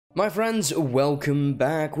My friends, welcome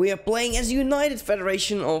back. We are playing as United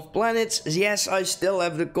Federation of Planets. Yes, I still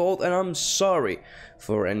have the cold and I'm sorry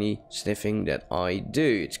for any sniffing that I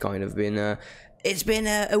do. It's kind of been a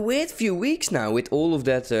weird few weeks now with all of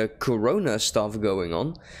that corona stuff going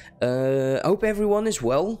on. I hope everyone is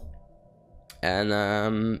well.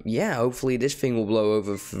 And yeah, hopefully this thing will blow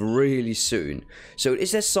over really soon. So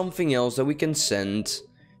is there something else that we can send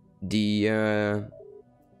the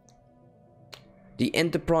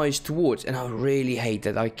Enterprise towards? And I really hate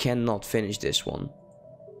that I cannot finish this one.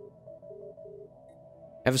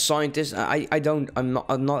 Have a scientist.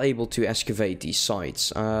 I'm not able to excavate these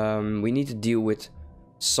sites. We need to deal with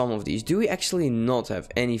some of these. Do we actually not have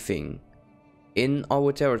anything in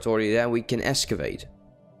our territory that we can excavate?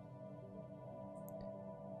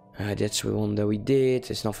 That's the one that we did.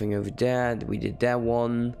 There's nothing over there. We did that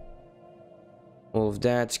one. All of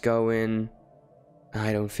that's going.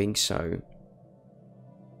 I don't think so.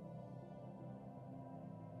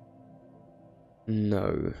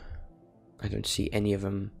 No, I don't see any of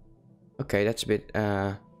them. Okay, that's a bit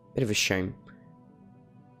of a shame.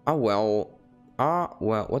 Oh well.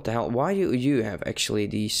 Well, what the hell? Why do you have actually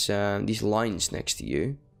these lines next to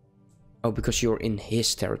you? Oh, because you're in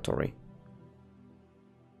his territory.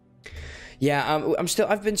 Yeah,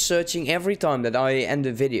 I've been searching every time that I end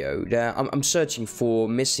a video. I'm searching for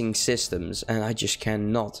missing systems, and I just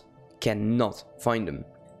cannot find them.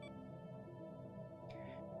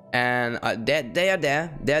 And they're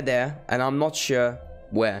there, and I'm not sure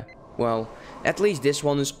where. Well, at least this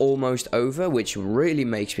one is almost over, which really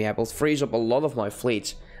makes me happy. It frees up a lot of my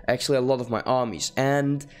fleets, actually a lot of my armies,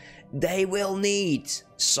 and they will need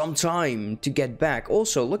some time to get back.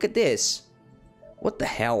 Also, look at this. What the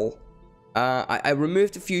hell? I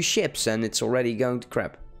removed a few ships, and it's already going to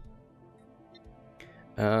crap.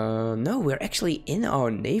 No, we're actually in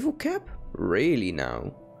our naval cap? Really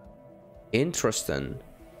now? Interesting.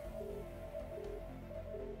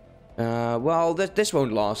 Well, this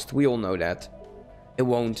won't last. We all know that. It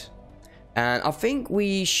won't. And I think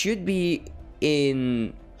we should be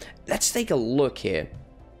in... Let's take a look here.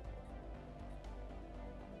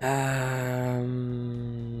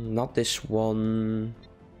 Not this one.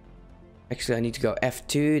 Actually, I need to go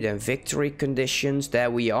F2, then victory conditions. There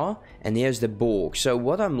we are. And here's the Borg. So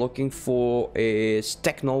what I'm looking for is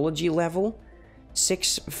technology level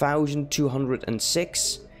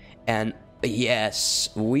 6,206. And yes,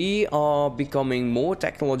 we are becoming more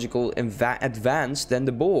technological and advanced than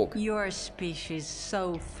the Borg. Your species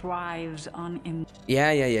so thrives on...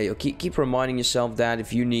 Yeah. You keep reminding yourself that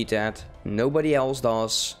if you need that. Nobody else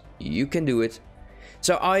does. You can do it.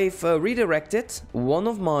 So I've redirected one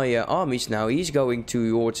of my armies now. He's going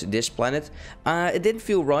towards this planet. It didn't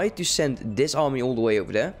feel right to send this army all the way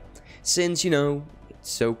over there, since, you know, it's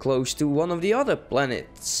so close to one of the other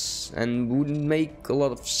planets, and wouldn't make a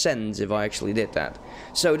lot of sense if I actually did that.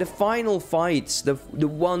 So the final fights, the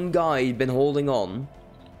one guy been holding on,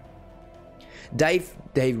 they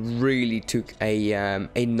really took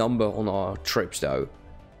a number on our troops though.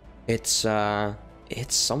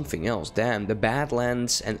 It's something else. Damn, the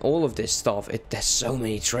Badlands and all of this stuff. There's so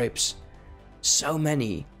many troops, so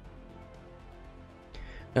many.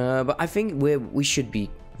 But I think we should be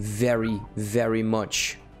very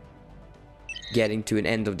much getting to an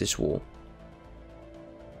end of this war.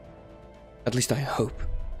 At least I hope.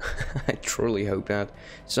 I truly hope that.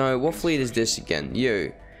 So what fleet is this again?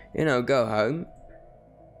 You know, go home.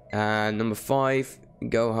 Number 5,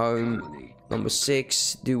 go home. Number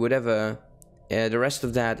 6, do whatever. The rest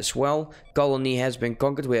of that as well. Colony has been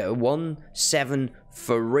conquered. We're at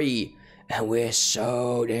 173. And we're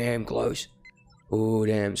so damn close. Oh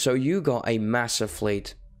damn. So you got a massive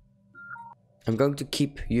fleet. I'm going to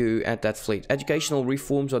keep you at that fleet. Educational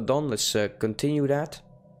reforms are done. Let's continue that.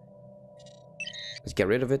 Let's get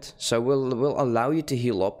rid of it. So we'll allow you to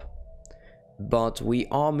heal up. But we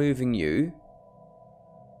are moving you,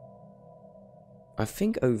 I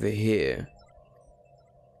think, over here.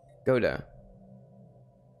 Go there.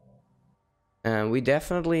 And we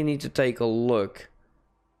definitely need to take a look.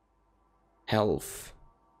 Health.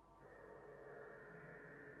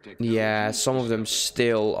 Yeah, some of them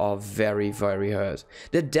still are very hurt.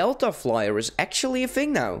 The Delta Flyer is actually a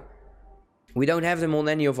thing now. We don't have them on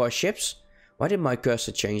any of our ships. Why did my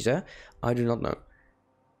cursor change there? I do not know.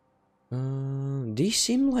 These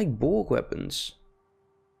seem like Borg weapons.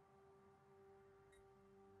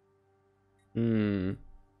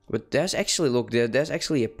 But there's actually, look, there's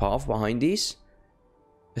actually a path behind these.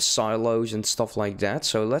 The silos and stuff like that.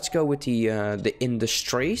 So let's go with the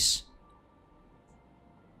industries.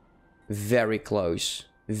 Very close.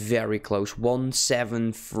 Very close.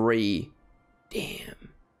 173. Damn.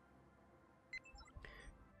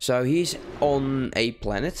 So he's on a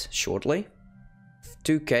planet shortly.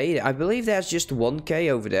 2k. I believe there's just 1k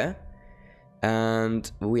over there.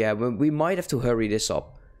 And yeah, we might have to hurry this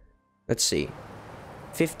up. Let's see.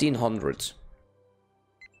 1500.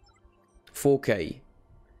 4k.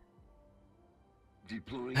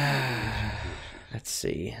 Let's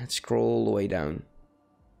see. Let's scroll all the way down.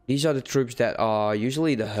 These are the troops that are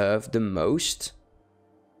usually the most.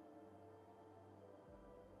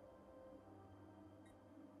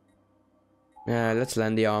 Let's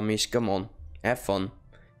land the armies. Come on. Have fun.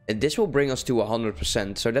 And this will bring us to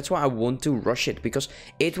 100%. So that's why I want to rush it. Because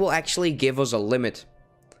it will actually give us a limit.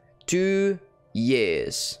 2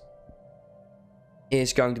 years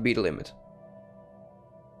is going to be the limit.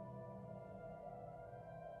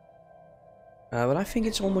 But I think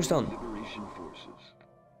it's almost done.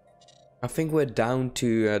 I think we're down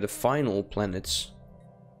to the final planets.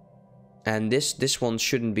 And this one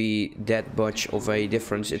shouldn't be that much of a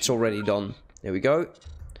difference. It's already done. There we go.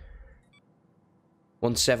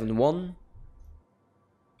 171.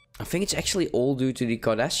 I think it's actually all due to the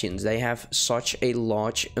Cardassians. They have such a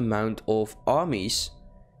large amount of armies.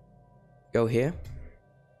 Go here.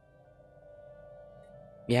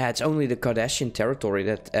 Yeah, it's only the Cardassian territory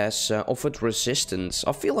that has offered resistance.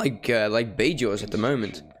 I feel like Bajors at the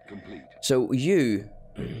moment. So you,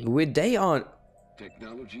 they are...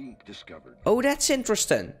 Technology discovered. Oh, that's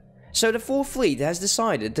interesting. So the 4th Fleet has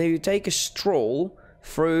decided to take a stroll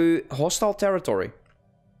through hostile territory.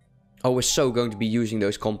 Oh, we're so going to be using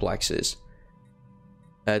those complexes.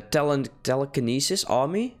 Telekinesis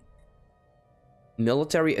Army.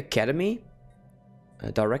 Military Academy.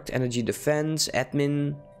 Direct Energy Defense.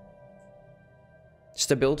 Admin.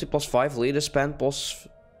 Stability +5. Leader span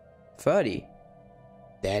 +30.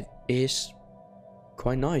 That is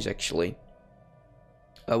quite nice, actually.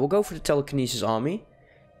 We'll go for the Telekinesis Army.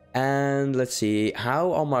 And let's see.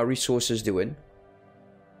 How are my resources doing?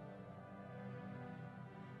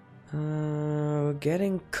 We're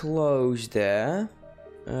getting close there.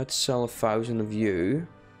 Let's sell 1,000 of you.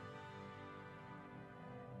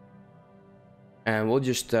 And we'll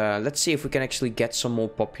just, let's see if we can actually get some more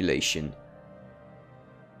population.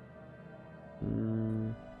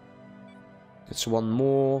 That's one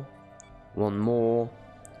more. One more.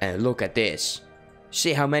 And look at this.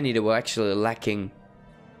 See how many that were actually lacking.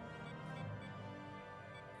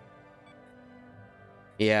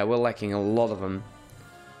 Yeah, we're lacking a lot of them.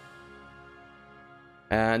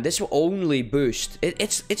 And this will only boost.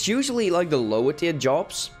 It's usually like the lower tier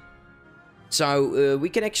jobs. So we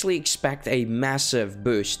can actually expect a massive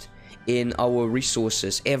boost in our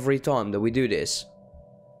resources every time that we do this.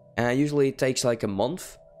 Usually it takes like a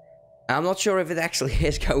month. I'm not sure if it actually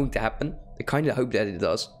is going to happen. I kind of hope that it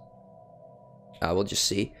does. We'll just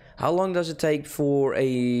see. How long does it take for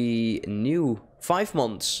a new... 5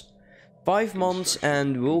 months. 5 months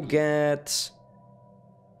and we'll get...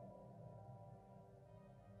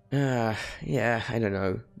 yeah, I don't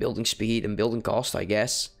know. Building speed and building cost, I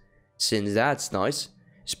guess. Since that's nice.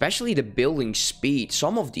 Especially the building speed.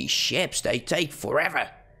 Some of these ships, they take forever.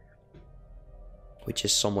 Which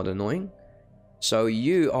is somewhat annoying. So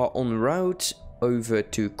you are en route over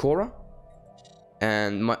to Korra.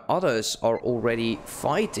 And my others are already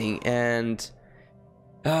fighting. And...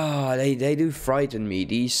 they do frighten me.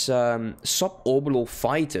 These suborbital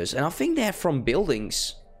fighters. And I think they're from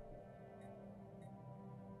buildings.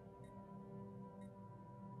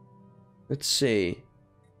 Let's see.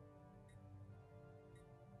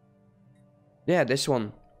 Yeah, this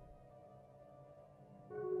one.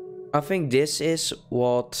 I think this is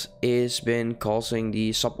what has been causing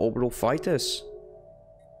the suborbital fighters.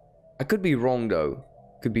 I could be wrong though.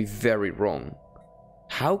 Could be very wrong.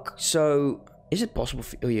 How so? Is it possible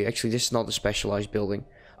for... Oh yeah, actually this is not a specialized building.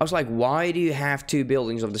 I was like, why do you have 2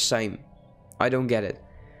 buildings of the same? I don't get it.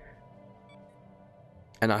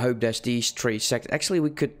 And I hope there's these 3 sectors. Actually,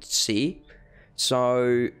 we could see.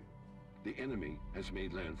 So... The enemy has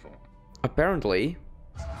made landfall. Apparently...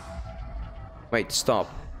 Wait, stop.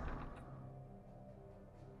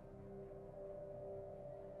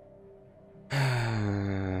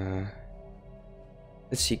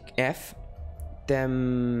 Let's see. F.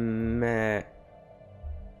 Them...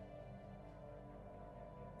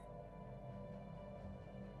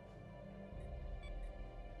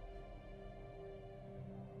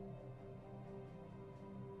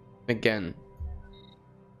 Again.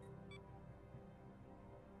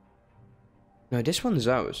 No, this one's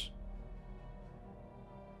ours.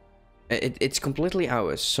 It's completely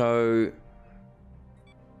ours, so...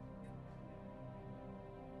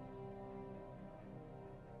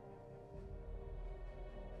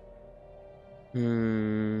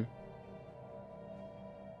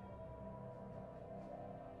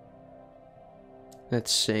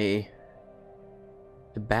 Let's see.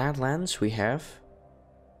 The Badlands we have.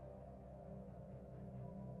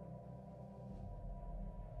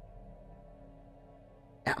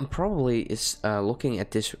 I'm probably looking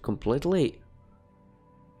at this completely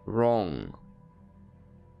wrong.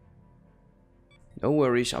 No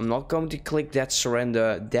worries, I'm not going to click that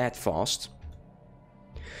surrender that fast.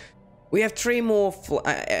 We have three more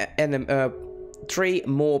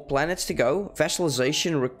planets to go.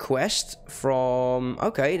 Vassalization request from...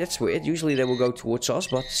 Okay, that's weird. Usually they will go towards us,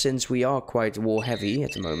 but since we are quite war heavy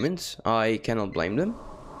at the moment, I cannot blame them.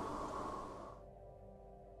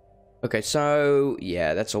 Okay, so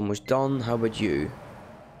yeah, that's almost done. How about you?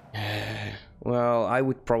 Well, I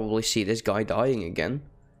would probably see this guy dying again.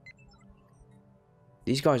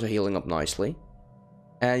 These guys are healing up nicely.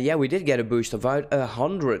 And yeah, we did get a boost of about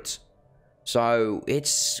 100. So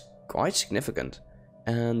it's quite significant.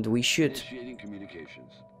 And we should...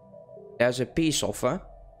 There's a peace offer.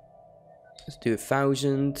 Let's do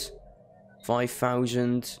 1,000,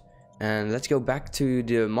 5,000. And let's go back to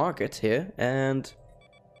the market here. And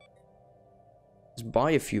let's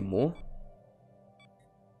buy a few more.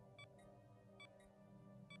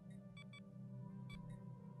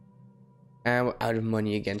 And we're out of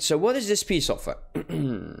money again. So what is this peace offer?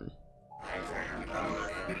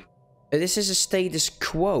 This is a status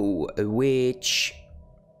quo, which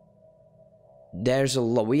there's a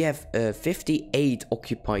lot. We have 58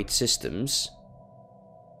 occupied systems.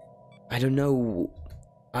 I don't know.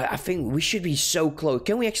 I think we should be so close.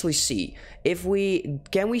 Can we actually see?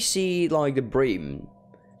 Can we see like the breen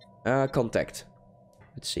contact?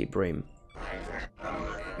 Let's see, breen.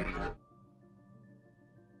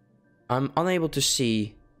 I'm unable to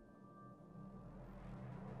see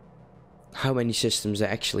how many systems they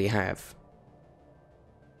actually have.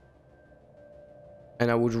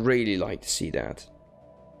 And I would really like to see that.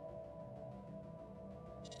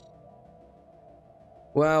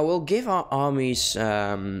 Well, we'll give our armies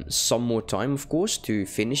some more time, of course, to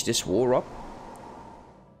finish this war up.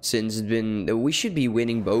 Since we should be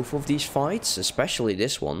winning both of these fights, especially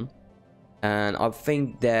this one. And I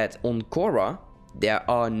think that on Korra, there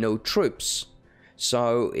are no troops.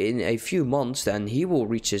 So in a few months then he will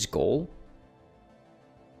reach his goal.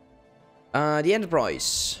 The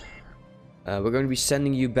Enterprise. We're going to be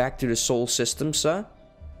sending you back to the Sol system, sir.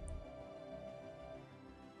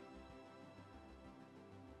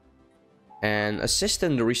 And assist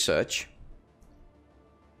in the research.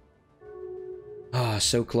 Ah,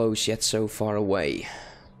 so close yet so far away.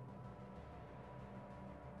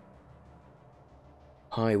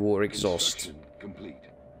 High war exhaust. Complete.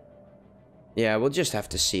 Yeah, we'll just have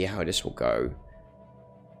to see how this will go.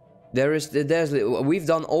 We've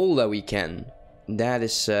done all that we can. That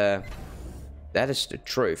is the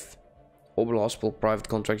truth. Orbital hospital, private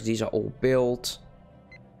contracts, these are all built.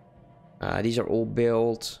 These are all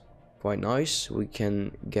built. Quite nice. We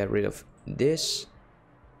can get rid of this.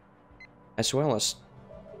 As well as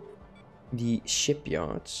the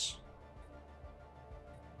shipyards.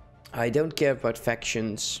 I don't care about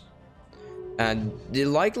factions. And the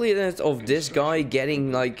likelihood of this guy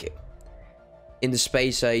getting like in the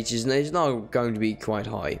space age is not going to be quite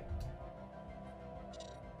high.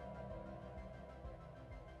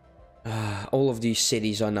 All of these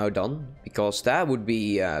cities are now done because that would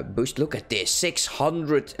be boost. Look at this,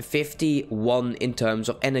 651 in terms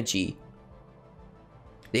of energy.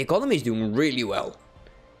 The economy is doing really well,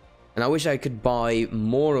 and I wish I could buy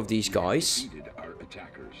more of these guys.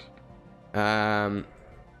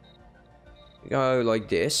 Go like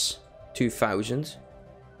this. 2,000.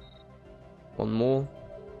 One more.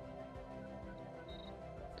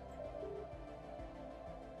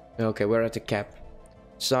 Okay, we're at the cap.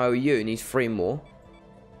 So you need 3 more.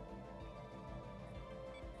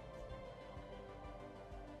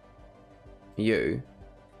 You.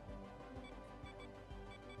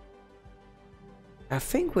 I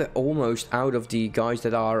think we're almost out of the guys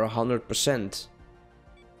that are 100%.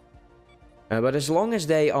 But as long as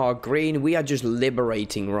they are green, we are just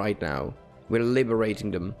liberating right now. We're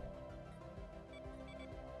liberating them.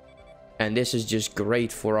 And this is just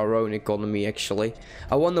great for our own economy, actually.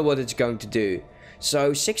 I wonder what it's going to do.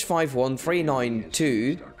 So,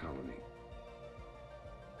 651392.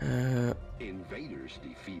 Invaders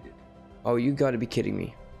defeated. Oh, you gotta be kidding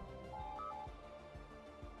me.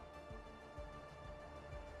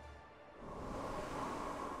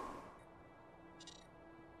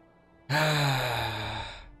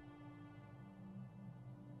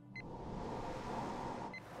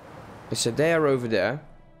 So they are over there.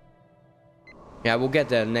 Yeah, we'll get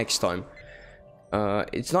there next time.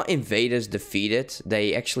 It's not invaders defeated.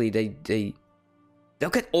 They actually they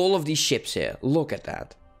Look at all of these ships here. Look at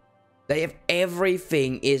that. They have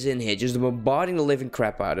everything is in here. Just bombarding the living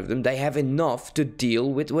crap out of them. They have enough to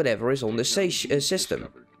deal with whatever is on the system.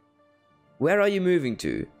 Where are you moving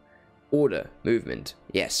to? Order. Movement.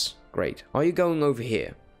 Yes. Great. Are you going over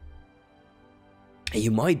here?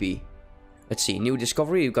 You might be. Let's see. New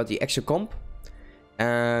discovery. You've got the extra comp.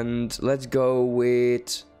 And let's go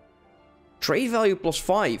with... Trade value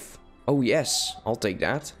 +5. Oh yes. I'll take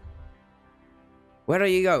that. Where are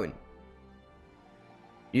you going?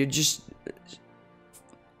 You just...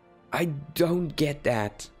 I don't get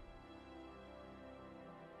that.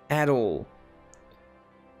 At all.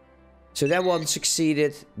 So that one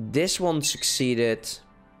succeeded. This one succeeded.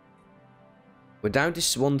 We're down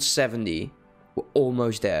to 170. We're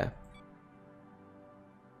almost there.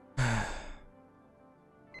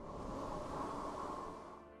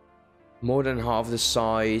 More than half the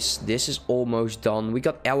size. This is almost done. We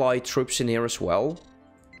got allied troops in here as well.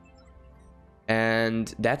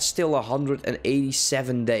 And that's still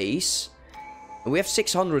 187 days. And we have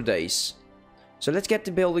 600 days. So let's get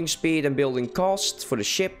the building speed and building cost for the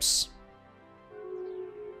ships.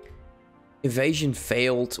 Invasion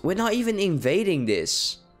failed. We're not even invading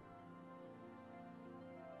this.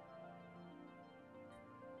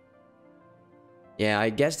 Yeah, I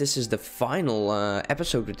guess this is the final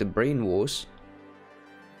episode with the Brain Wars.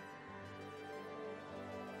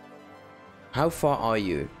 How far are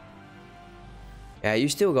you? Yeah, you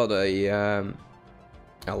still got a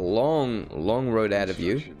long road ahead of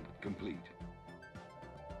you. Complete.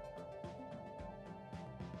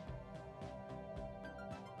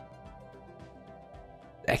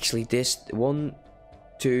 Actually, this 1,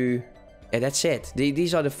 2, yeah, that's it.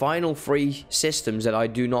 These are the final 3 systems that I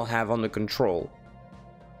do not have under control.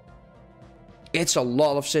 It's a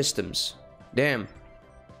lot of systems. Damn.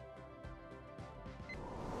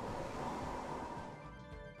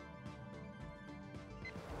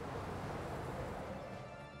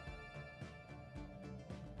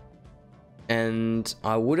 And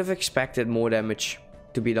I would have expected more damage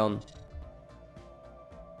to be done.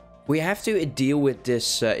 We have to deal with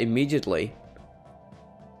this immediately.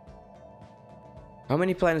 How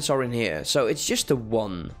many planets are in here? So it's just the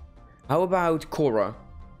 1. How about Korra?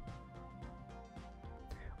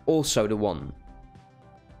 Also the 1.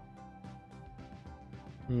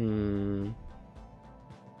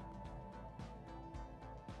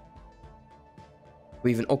 We're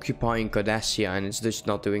even occupying Cardassia and it's just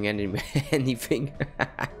not doing anything.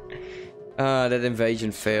 That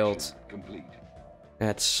invasion failed. Complete.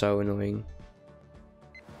 That's so annoying.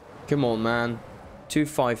 Come on, man.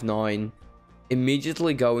 259.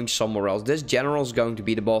 Immediately going somewhere else. This general's going to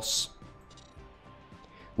be the boss.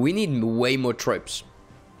 We need way more troops.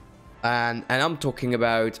 And I'm talking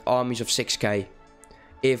about armies of 6k.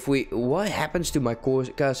 If we... What happens to my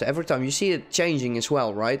cursor every time? You see it changing as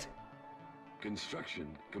well, right?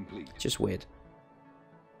 Construction complete. Just weird.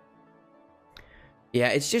 Yeah,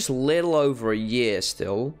 it's just little over a year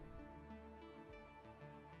still.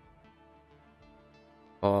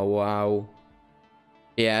 Oh, wow.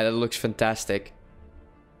 Yeah, that looks fantastic.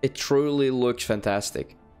 It truly looks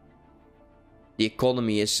fantastic. The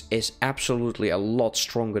economy is absolutely a lot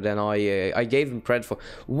stronger than I gave him credit for.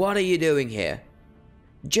 What are you doing here?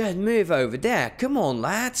 Just move over there. Come on,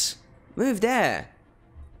 lads. Move there.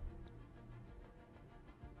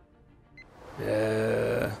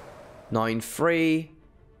 9-3.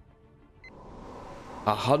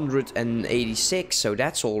 186, so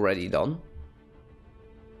that's already done.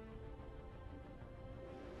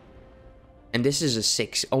 And this is a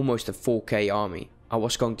 6, almost a 4k army. I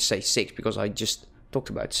was going to say 6 because I just talked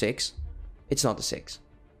about 6. It's not a 6.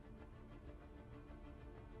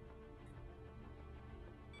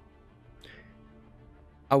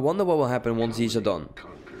 I wonder what will happen once these are done.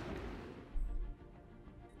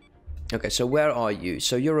 Okay, so where are you?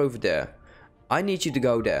 So you're over there. I need you to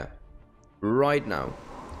go there. Right now.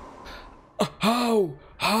 How?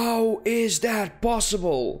 How is that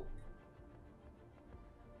possible?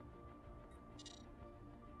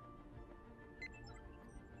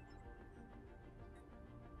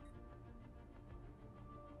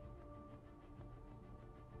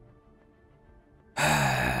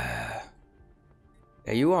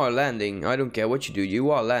 Yeah, you are landing. I don't care what you do. You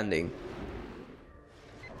are landing.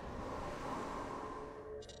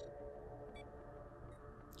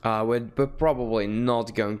 We're probably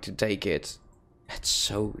not going to take it. That's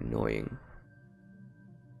so annoying.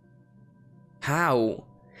 How?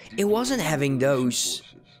 It wasn't having those...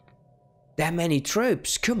 that many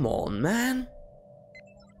troops. Come on, man.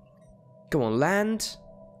 Come on, land.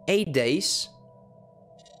 8 days.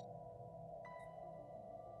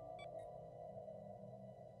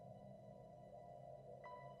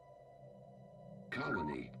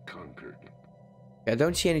 I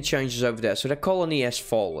don't see any changes over there. So the colony has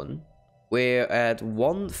fallen. We're at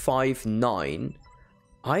 159.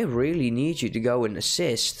 I really need you to go and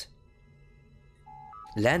assist.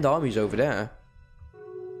 Land armies over there.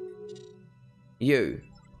 You.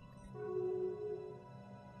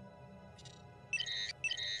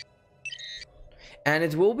 And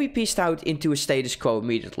it will be pieced out into a status quo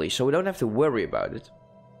immediately, so we don't have to worry about it.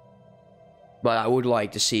 But I would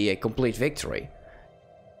like to see a complete victory.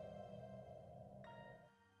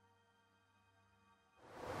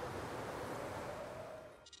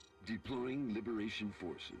 Deploying liberation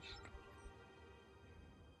forces.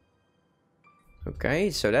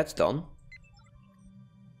 Okay, so that's done.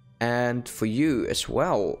 And for you as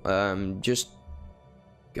well, just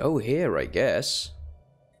go here, I guess.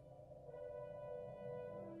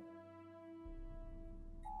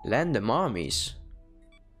 Land them armies.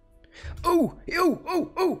 Oh, oh,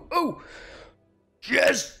 oh, oh, oh!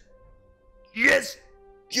 Yes! Yes!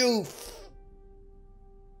 You!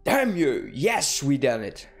 Damn you! Yes, we done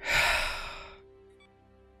it!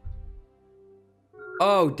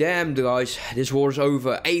 Oh, damn, guys. This war's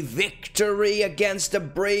over. A victory against the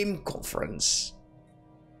Breen Conference.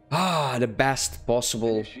 Ah, the best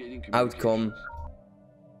possible outcome.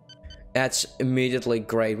 That's immediately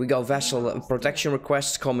great. We got vessel protection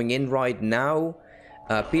requests coming in right now.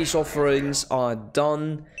 Peace offerings are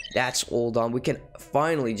done. That's all done. We can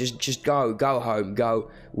finally just go home,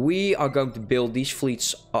 go. We are going to build these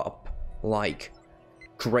fleets up like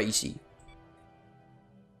crazy.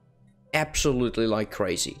 Absolutely like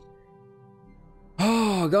crazy.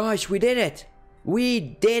 Oh, guys, we did it. We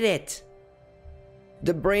did it.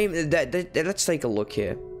 The Breen, let's take a look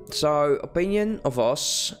here. So, opinion of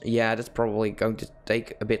us. Yeah, that's probably going to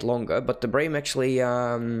take a bit longer. But the Breen actually,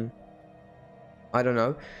 I don't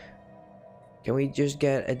know. Can we just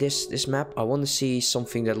get this map? I want to see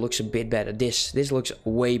something that looks a bit better. This looks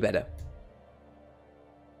way better.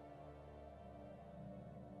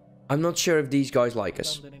 I'm not sure if these guys like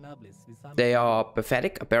us. They are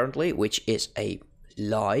pathetic, apparently, which is a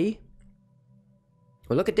lie.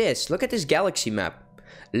 Well, look at this. Look at this galaxy map.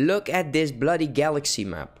 Look at this bloody galaxy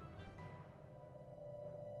map.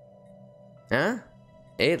 Huh?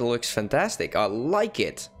 It looks fantastic. I like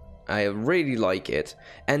it. I really like it.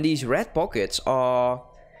 And these red pockets are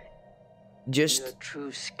just... Your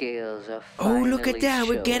true scales are oh, look at that.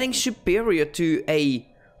 We're getting superior to a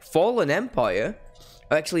fallen empire.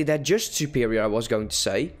 Actually, they're just superior, I was going to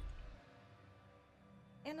say.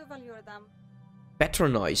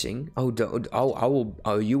 Patronizing.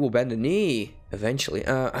 Oh, you will bend the knee eventually.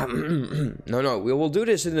 No, we will do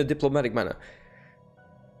this in a diplomatic manner.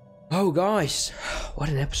 Oh, guys, what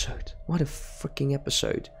an episode! What a freaking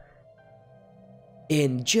episode!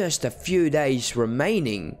 In just a few days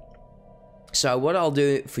remaining. So what I'll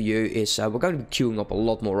do for you is we're going to be queuing up a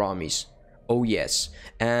lot more armies. Oh yes,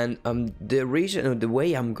 and the reason, the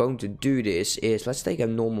way I'm going to do this is, let's take a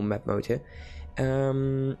normal map mode here.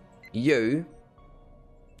 You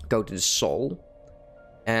go to the Sol,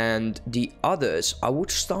 and the others I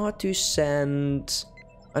would start to send.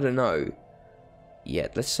 I don't know. Yeah,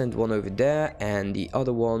 let's send one over there, and the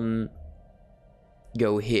other one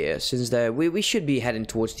go here, since we should be heading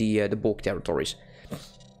towards the Borg territories.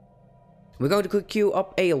 We're going to queue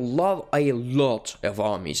up a lot of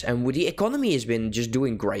armies, and the economy has been just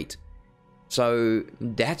doing great. So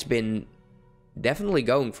that's been definitely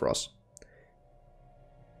going for us.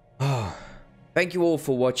 Oh, thank you all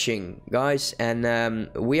for watching, guys, and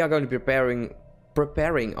we are going to be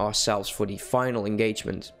preparing ourselves for the final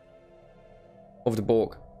engagement of the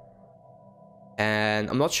Borg. And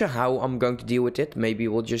I'm not sure how I'm going to deal with it. Maybe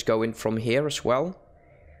we'll just go in from here as well.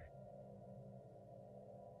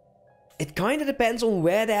 It kind of depends on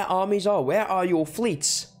where their armies are. Where are your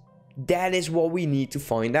fleets? That is what we need to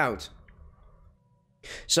find out.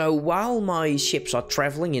 So while my ships are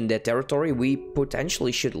traveling in their territory, we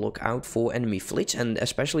potentially should look out for enemy fleets, and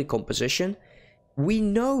especially composition. We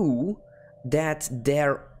know that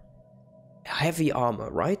they're heavy armor,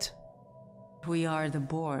 right? We are the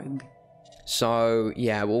Borg. So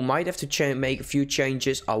yeah, we might have to make a few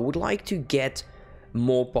changes. I would like to get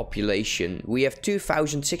more population. We have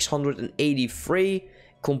 2,683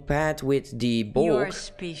 compared with the Borg. Your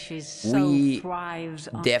species so thrives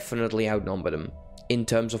on... definitely outnumber them in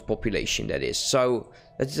terms of population, that is. So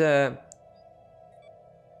let's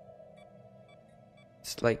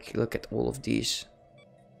like look at all of these.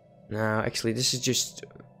 Now actually this is just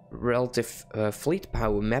relative fleet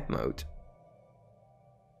power map mode.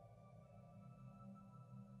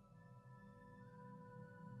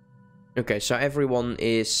 Okay, so everyone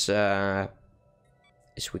is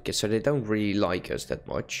wicked, so they don't really like us that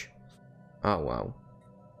much. Oh, wow.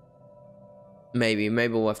 Maybe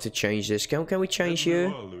we'll have to change this. Can we change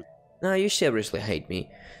you? No, you seriously hate me.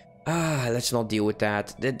 Let's not deal with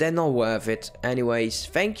that. They're not worth it. Anyways,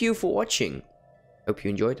 thank you for watching. Hope you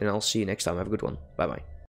enjoyed, and I'll see you next time. Have a good one. Bye-bye.